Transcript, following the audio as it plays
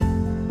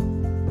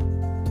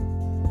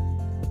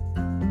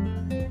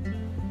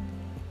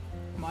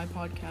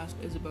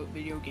podcast is about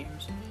video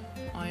games.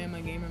 I am a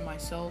gamer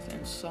myself,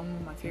 and some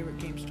of my favorite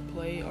games to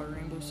play are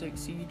Rainbow Six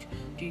Siege,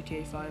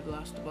 GTA 5,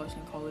 Last of Us,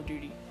 and Call of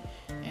Duty.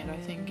 And I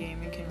think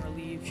gaming can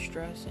relieve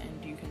stress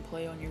and you can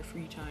play on your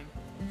free time.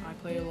 I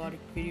play a lot of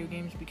video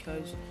games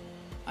because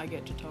I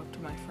get to talk to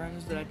my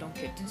friends that I don't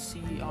get to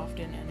see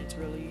often, and it's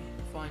really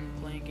fun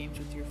playing games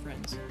with your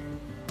friends.